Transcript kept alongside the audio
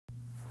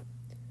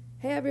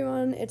Hey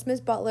everyone, it's Miss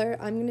Butler.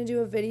 I'm going to do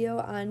a video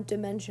on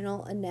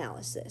dimensional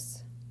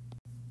analysis.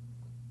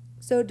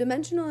 So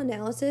dimensional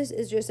analysis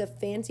is just a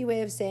fancy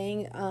way of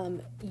saying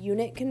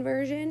unit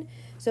conversion.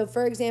 So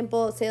for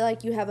example, say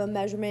like you have a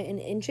measurement in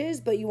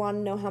inches, but you want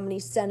to know how many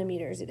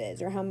centimeters it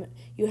is, or how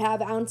you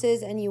have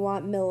ounces and you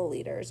want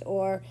milliliters,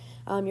 or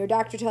your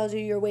doctor tells you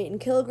your weight in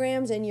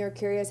kilograms and you're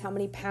curious how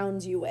many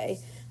pounds you weigh.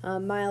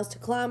 Miles to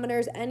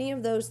kilometers, any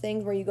of those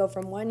things where you go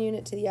from one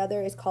unit to the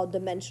other is called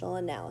dimensional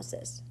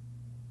analysis.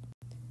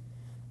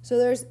 So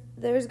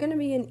there's going to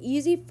be an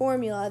easy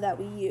formula that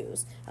we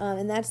use,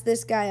 and that's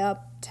this guy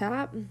up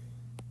top,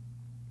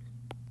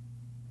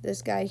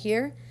 this guy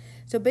here.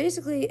 So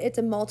basically it's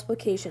a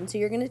multiplication. So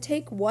you're going to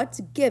take what's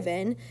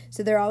given,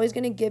 so they're always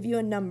going to give you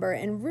a number,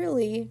 and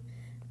really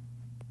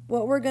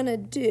what we're going to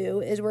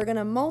do is we're going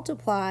to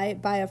multiply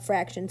by a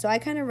fraction. So I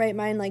kind of write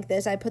mine like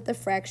this. I put the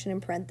fraction in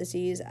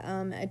parentheses.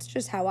 It's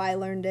just how I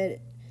learned it.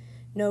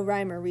 No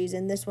rhyme or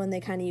reason. This one they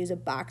kind of use a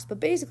box. But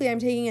basically I'm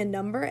taking a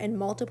number and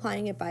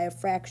multiplying it by a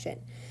fraction.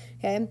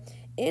 Okay?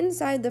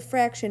 Inside the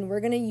fraction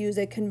we're going to use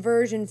a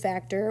conversion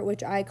factor,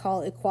 which I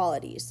call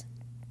equalities.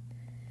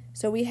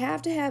 So we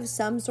have to have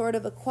some sort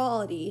of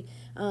equality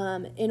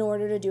in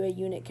order to do a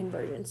unit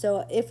conversion.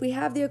 So if we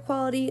have the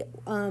equality,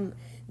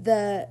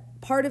 the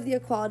part of the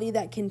equality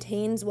that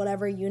contains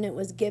whatever unit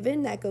was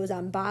given, that goes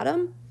on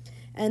bottom,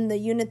 and the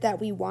unit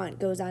that we want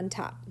goes on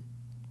top.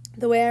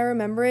 The way I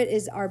remember it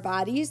is our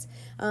bodies.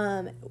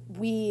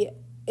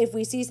 If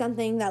we see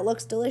something that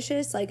looks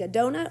delicious, like a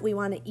donut, we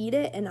want to eat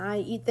it, and I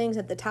eat things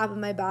at the top of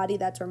my body.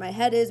 That's where my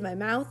head is, my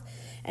mouth,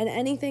 and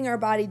anything our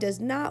body does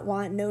not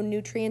want, no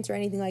nutrients or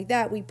anything like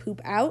that, we poop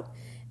out,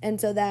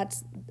 and so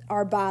that's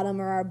our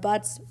bottom or our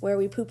butts where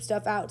we poop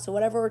stuff out. So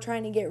whatever we're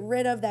trying to get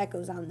rid of, that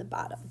goes on the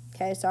bottom.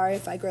 Okay, sorry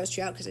if I grossed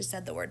you out because I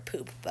said the word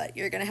poop, but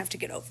you're going to have to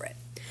get over it.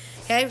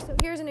 Okay, so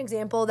here's an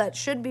example that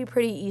should be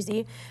pretty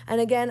easy. And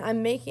again, I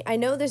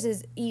know this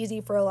is easy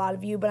for a lot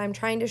of you, but I'm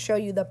trying to show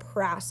you the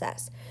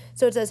process.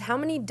 So it says, how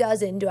many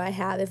dozen do I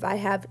have if I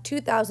have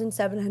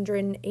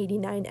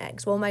 2,789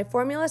 eggs? Well, my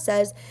formula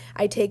says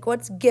I take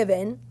what's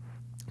given,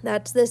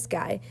 that's this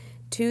guy,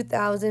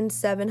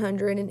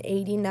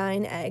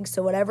 2,789 eggs,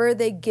 so whatever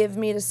they give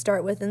me to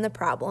start with in the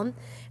problem,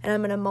 and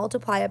I'm going to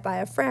multiply it by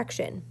a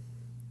fraction.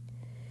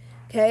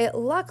 Okay,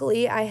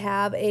 luckily I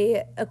have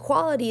a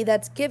equality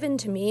that's given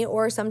to me,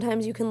 or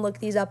sometimes you can look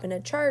these up in a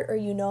chart, or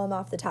you know them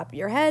off the top of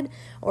your head,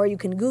 or you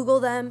can Google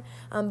them,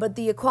 but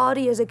the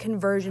equality is a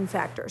conversion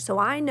factor. So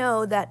I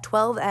know that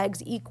 12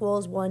 eggs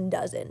equals 1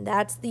 dozen.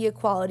 That's the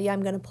equality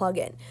I'm going to plug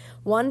in.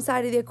 One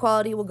side of the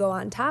equality will go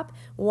on top,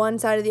 one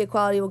side of the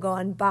equality will go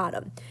on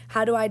bottom.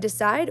 How do I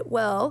decide?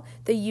 Well,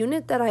 the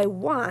unit that I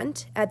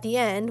want at the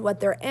end, what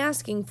they're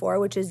asking for,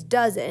 which is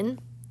dozen,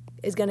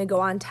 is going to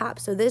go on top.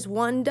 So this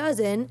 1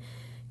 dozen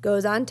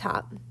goes on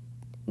top.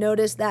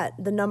 Notice that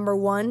the number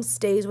 1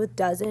 stays with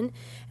dozen,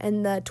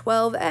 and the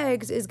 12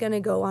 eggs is going to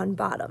go on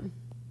bottom.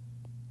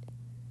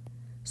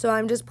 So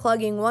I'm just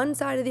plugging one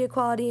side of the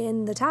equality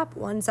in the top,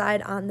 one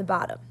side on the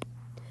bottom.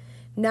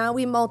 Now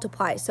we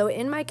multiply. So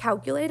in my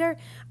calculator,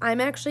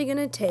 I'm actually going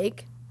to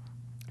take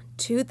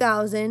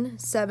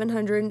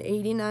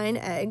 2,789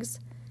 eggs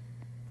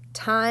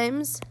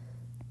times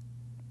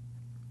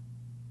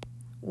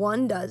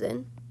 1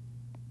 dozen,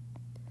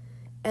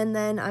 and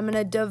then I'm going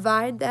to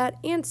divide that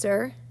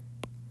answer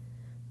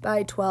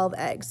by 12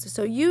 eggs.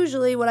 So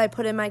usually what I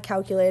put in my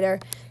calculator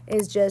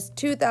is just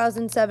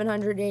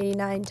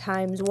 2,789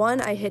 times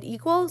 1. I hit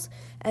equals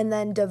and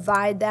then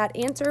divide that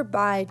answer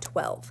by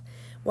 12.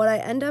 What I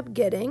end up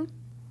getting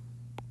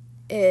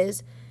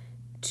is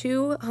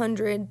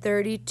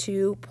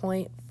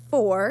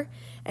 232.4.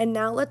 And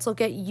now let's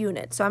look at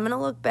units. So I'm going to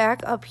look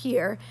back up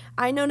here.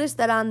 I noticed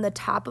that on the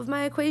top of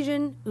my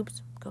equation,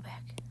 oops, go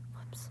back.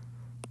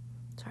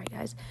 Sorry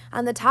guys.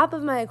 On the top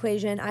of my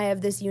equation, I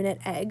have this unit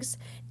eggs,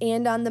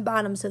 and on the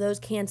bottom, so those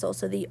cancel.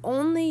 So the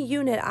only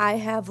unit I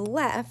have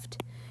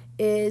left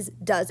is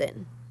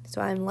dozen. So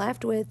I'm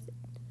left with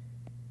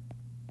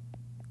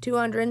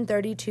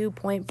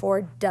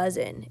 232.4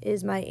 dozen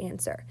is my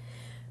answer.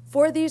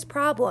 For these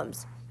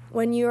problems,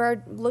 when you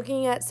are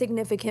looking at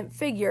significant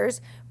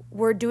figures,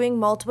 we're doing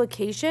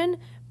multiplication,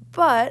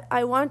 but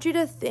I want you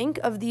to think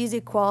of these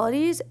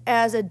equalities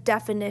as a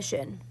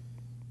definition,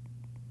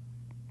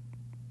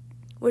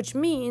 which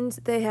means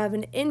they have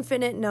an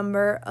infinite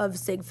number of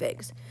sig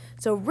figs.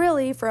 So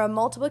really, for a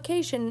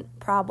multiplication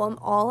problem,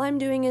 all I'm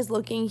doing is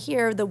looking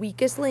here. The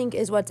weakest link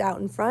is what's out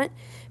in front,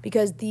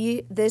 because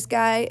this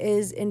guy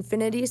is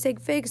infinity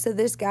sig figs, so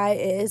this guy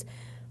is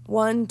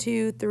 1,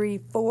 2, 3,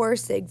 4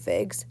 sig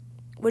figs,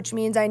 which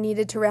means I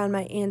needed to round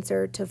my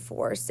answer to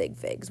 4 sig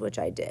figs, which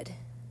I did.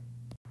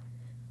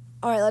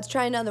 All right, let's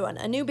try another one.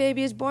 A new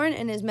baby is born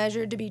and is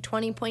measured to be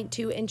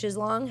 20.2 inches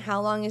long. How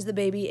long is the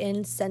baby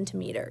in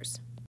centimeters?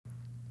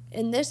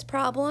 In this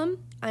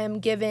problem, I am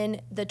given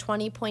the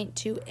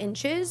 20.2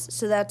 inches,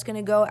 so that's going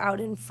to go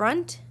out in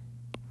front.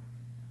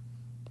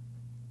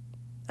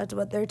 That's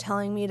what they're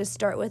telling me to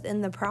start with in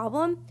the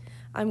problem.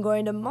 I'm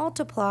going to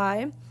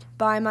multiply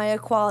by my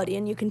equality.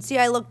 And you can see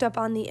I looked up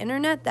on the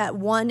internet that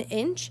 1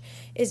 inch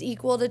is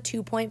equal to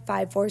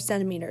 2.54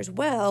 centimeters.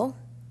 Well,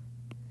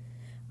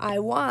 I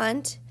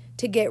want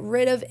to get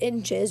rid of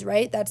inches,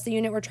 right? That's the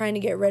unit we're trying to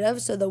get rid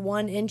of. So the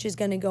 1 inch is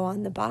going to go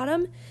on the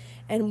bottom.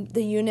 And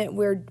the unit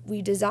where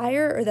we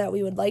desire or that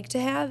we would like to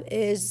have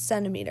is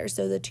centimeters.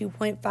 So the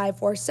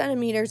 2.54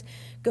 centimeters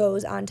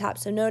goes on top.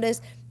 So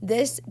notice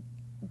this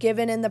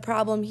given in the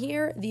problem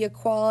here, the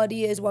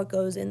equality is what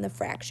goes in the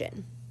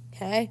fraction,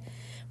 okay?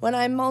 When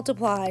I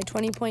multiply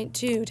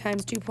 20.2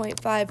 times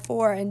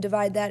 2.54 and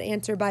divide that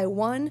answer by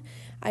 1,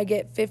 I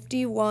get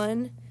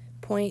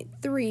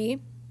 51.3,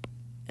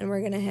 and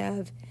we're going to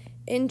have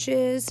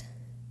inches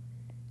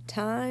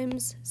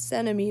times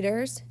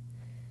centimeters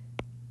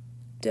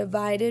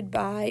divided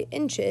by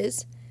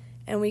inches,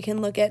 and we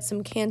can look at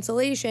some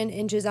cancellation,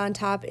 inches on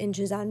top,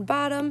 inches on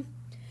bottom.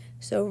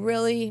 So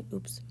really,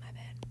 oops, my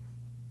bad.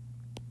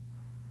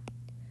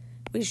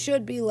 We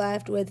should be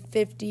left with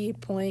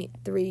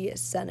 50.3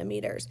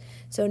 centimeters.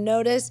 So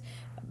notice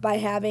by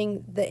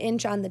having the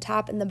inch on the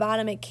top and the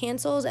bottom, it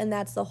cancels, and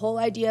that's the whole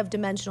idea of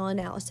dimensional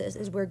analysis,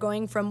 is we're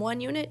going from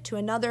one unit to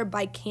another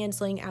by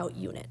canceling out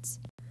units.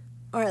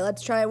 All right,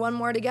 let's try one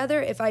more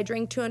together. If I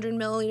drink 200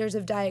 milliliters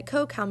of Diet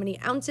Coke, how many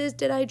ounces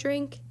did I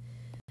drink?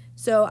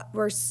 So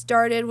we're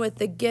started with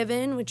the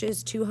given, which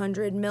is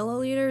 200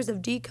 milliliters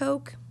of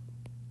D-Coke.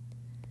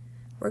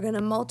 We're going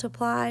to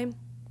multiply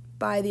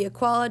by the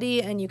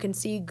equality, and you can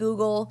see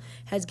Google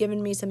has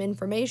given me some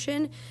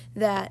information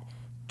that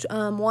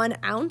 1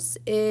 ounce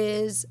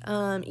is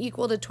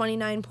equal to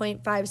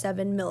 29.57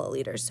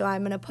 milliliters. So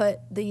I'm going to put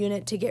the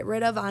unit to get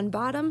rid of on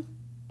bottom.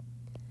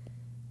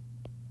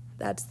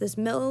 That's this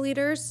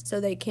milliliters,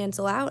 so they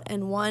cancel out,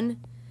 and 1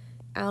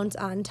 ounce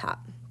on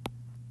top.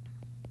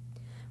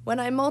 When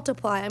I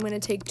multiply, I'm going to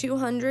take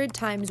 200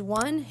 times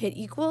 1, hit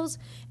equals,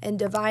 and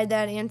divide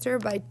that answer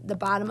by the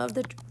bottom of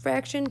the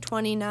fraction,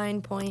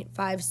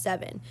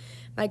 29.57.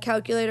 My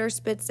calculator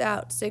spits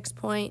out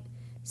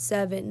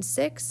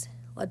 6.76.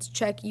 Let's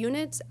check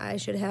units. I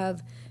should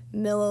have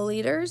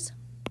milliliters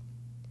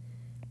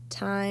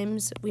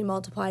times, we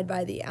multiplied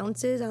by the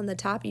ounces on the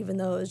top, even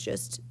though it was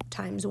just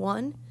times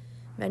 1.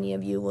 Many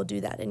of you will do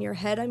that in your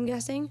head, I'm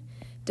guessing,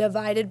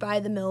 divided by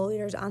the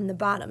milliliters on the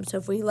bottom. So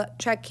if we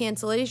check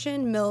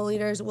cancellation,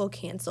 milliliters will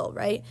cancel,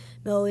 right?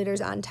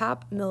 Milliliters on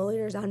top,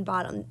 milliliters on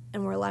bottom,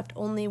 and we're left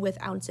only with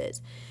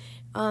ounces.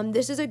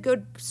 This is a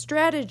good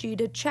strategy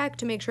to check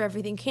to make sure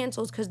everything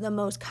cancels, because the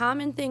most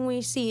common thing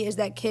we see is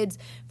that kids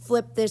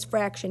flip this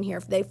fraction here.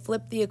 If they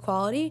flip the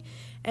equality,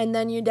 and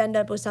then you'd end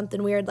up with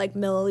something weird like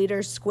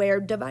milliliters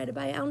squared divided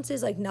by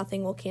ounces, like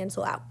nothing will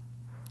cancel out.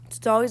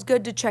 It's always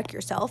good to check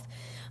yourself.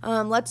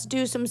 Let's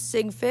do some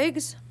Sig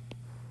Figs.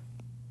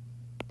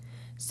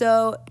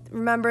 So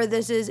remember,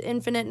 this is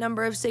infinite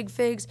number of Sig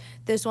Figs.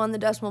 This one, the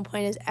decimal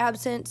point is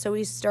absent, so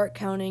we start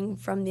counting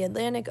from the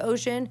Atlantic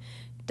Ocean.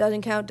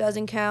 Doesn't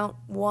count,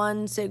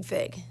 1 Sig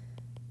Fig.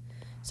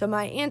 So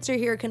my answer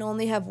here can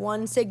only have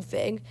 1 Sig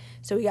Fig.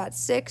 So we got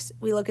 6,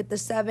 we look at the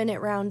 7, it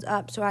rounds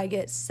up, so I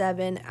get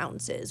 7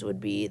 ounces would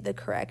be the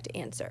correct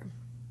answer.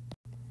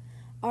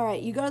 All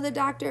right, you go to the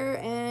doctor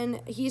and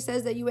he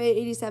says that you weigh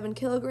 87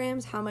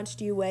 kilograms. How much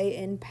do you weigh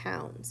in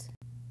pounds?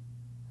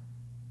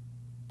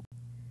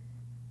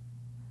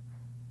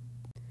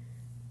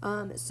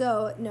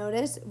 So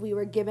notice we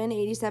were given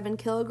 87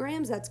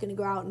 kilograms. That's going to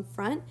go out in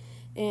front.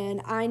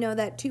 And I know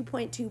that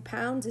 2.2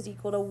 pounds is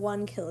equal to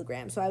 1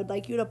 kilogram. So I would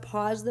like you to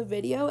pause the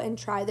video and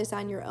try this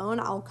on your own.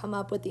 I'll come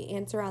up with the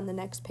answer on the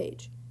next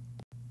page.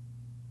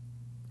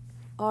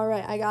 All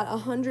right, I got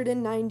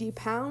 190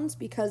 pounds.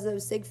 Because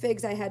of Sig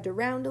Figs, I had to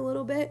round a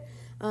little bit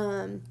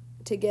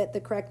to get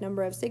the correct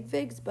number of Sig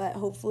Figs, but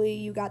hopefully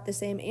you got the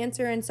same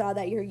answer and saw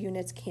that your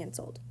units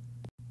canceled.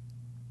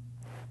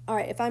 All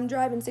right, if I'm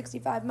driving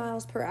 65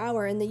 miles per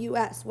hour in the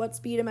U.S., what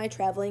speed am I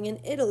traveling in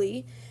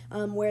Italy,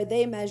 where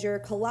they measure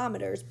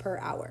kilometers per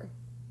hour?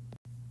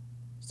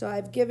 So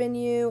I've given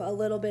you a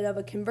little bit of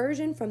a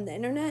conversion from the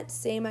internet.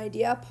 Same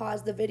idea.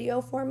 Pause the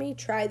video for me.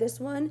 Try this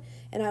one,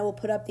 and I will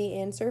put up the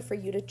answer for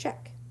you to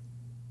check.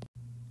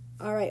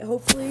 All right,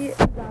 hopefully you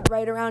got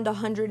right around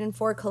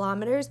 104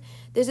 kilometers.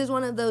 This is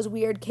one of those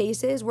weird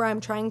cases where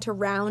I'm trying to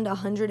round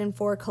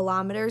 104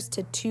 kilometers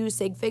to 2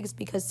 sig figs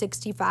because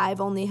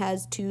 65 only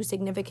has 2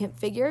 significant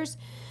figures.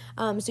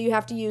 So you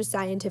have to use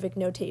scientific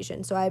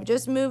notation. So I've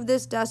just moved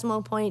this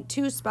decimal point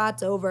 2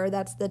 spots over.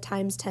 That's the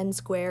times 10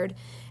 squared,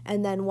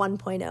 and then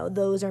 1.0.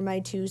 Those are my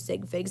 2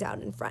 sig figs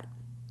out in front.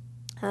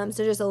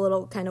 So just a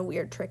little kind of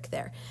weird trick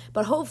there.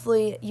 But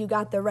hopefully you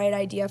got the right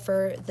idea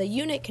for the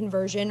unit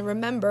conversion.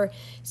 Remember,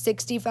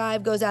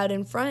 65 goes out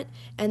in front,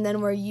 and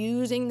then we're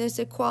using this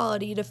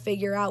equality to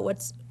figure out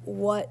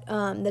what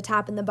the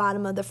top and the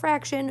bottom of the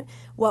fraction,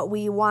 what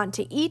we want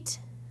to eat,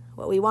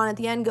 what we want at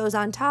the end goes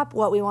on top,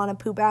 what we want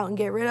to poop out and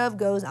get rid of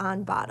goes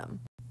on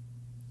bottom.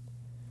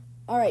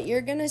 All right,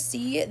 you're going to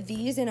see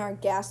these in our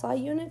gas law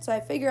unit, so I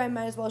figure I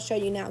might as well show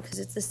you now because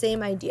it's the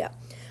same idea.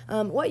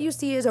 what you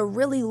see is a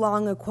really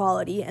long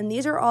equality, and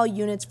these are all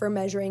units for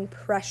measuring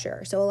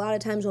pressure. So a lot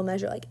of times we'll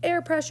measure like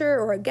air pressure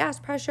or a gas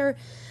pressure.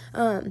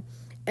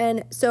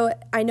 And so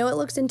I know it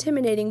looks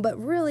intimidating, but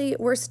really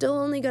we're still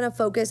only going to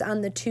focus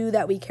on the two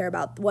that we care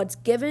about, what's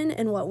given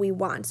and what we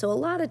want. So a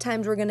lot of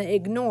times we're going to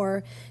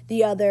ignore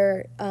the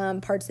other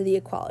parts of the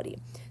equality.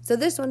 So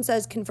this one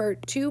says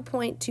convert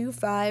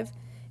 2.25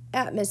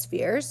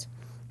 atmospheres.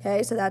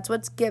 Okay, so that's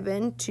what's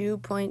given,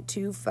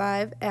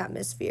 2.25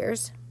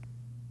 atmospheres.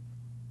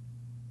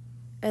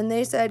 And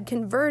they said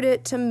convert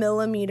it to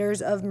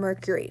millimeters of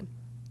mercury.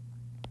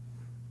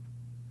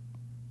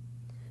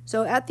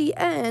 So at the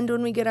end,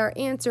 when we get our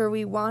answer,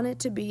 we want it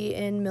to be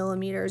in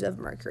millimeters of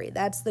mercury.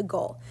 That's the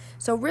goal.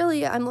 So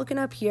really, I'm looking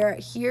up here.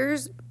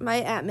 Here's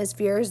my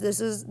atmospheres.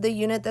 This is the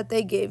unit that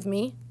they gave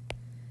me.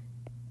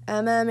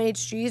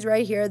 mmHg is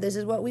right here. This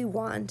is what we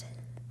want.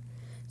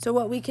 So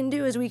what we can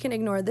do is we can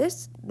ignore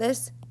this,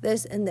 this,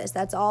 this, and this.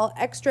 That's all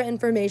extra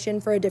information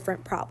for a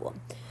different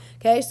problem.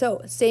 Okay,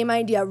 so same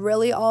idea.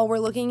 Really, all we're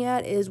looking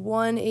at is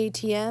 1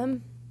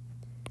 atm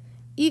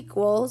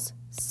equals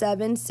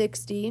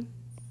 760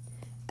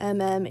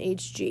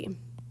 mmHg.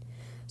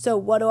 So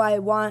what do I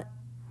want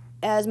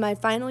as my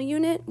final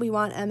unit? We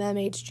want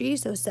mmHg,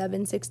 so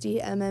 760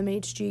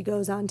 mmHg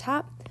goes on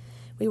top.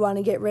 We want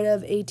to get rid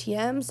of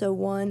atm, so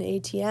 1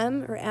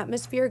 atm or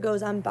atmosphere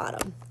goes on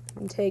bottom.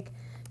 And take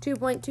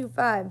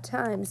 2.25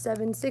 times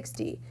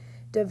 760,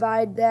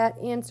 divide that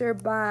answer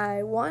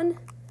by 1,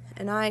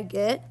 and I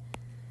get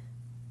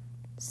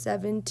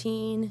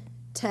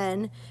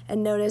 1710.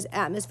 And notice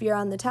atmosphere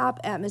on the top,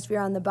 atmosphere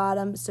on the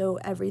bottom, so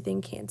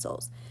everything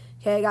cancels.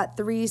 Okay, I got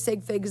 3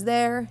 sig figs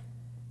there.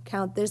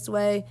 Count this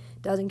way.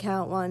 Doesn't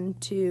count. 1,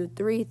 2,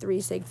 3.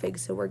 3 sig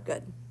figs, so we're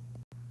good.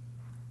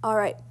 All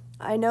right.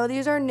 I know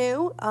these are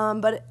new,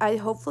 but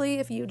hopefully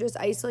if you just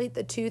isolate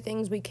the two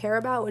things we care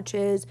about, which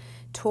is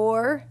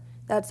torr,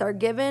 that's our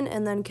given,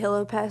 and then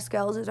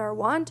kilopascals is our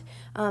want,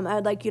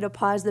 I'd like you to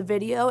pause the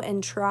video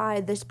and try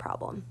this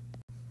problem.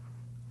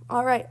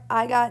 All right,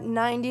 I got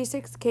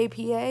 96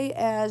 kPa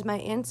as my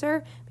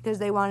answer because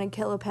they wanted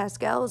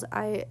kilopascals.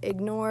 I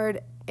ignored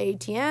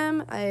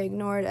ATM, I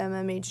ignored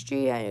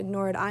mmHg, I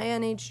ignored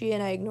INHg,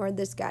 and I ignored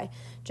this guy.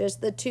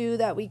 Just the two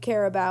that we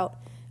care about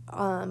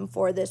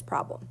for this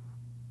problem.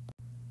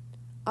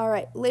 All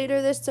right,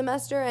 later this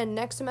semester and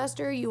next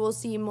semester, you will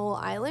see Mole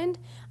Island.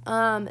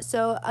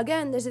 So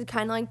again, this is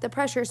kind of like the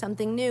pressure,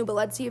 something new, but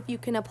let's see if you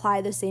can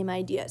apply the same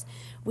ideas.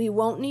 We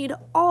won't need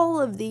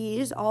all of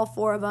these, all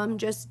 4 of them,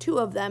 just 2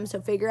 of them. So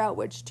figure out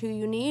which 2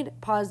 you need.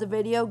 Pause the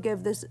video,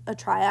 give this a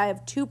try. I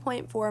have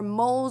 2.4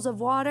 moles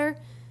of water.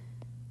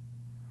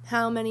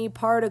 How many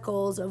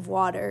particles of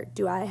water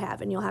do I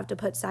have? And you'll have to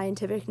put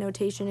scientific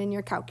notation in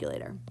your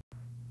calculator.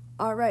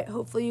 All right,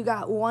 hopefully you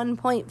got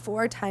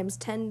 1.4 times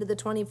 10 to the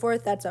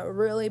 24th. That's a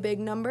really big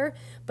number,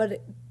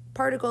 but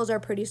particles are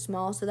pretty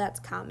small, so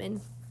that's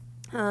common,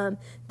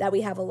 that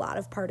we have a lot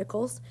of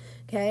particles.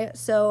 Okay,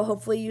 so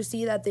hopefully you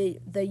see that the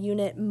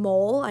unit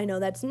mole, I know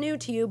that's new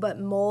to you, but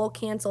mole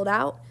canceled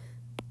out,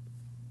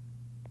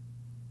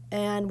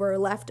 and we're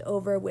left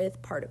over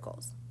with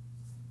particles.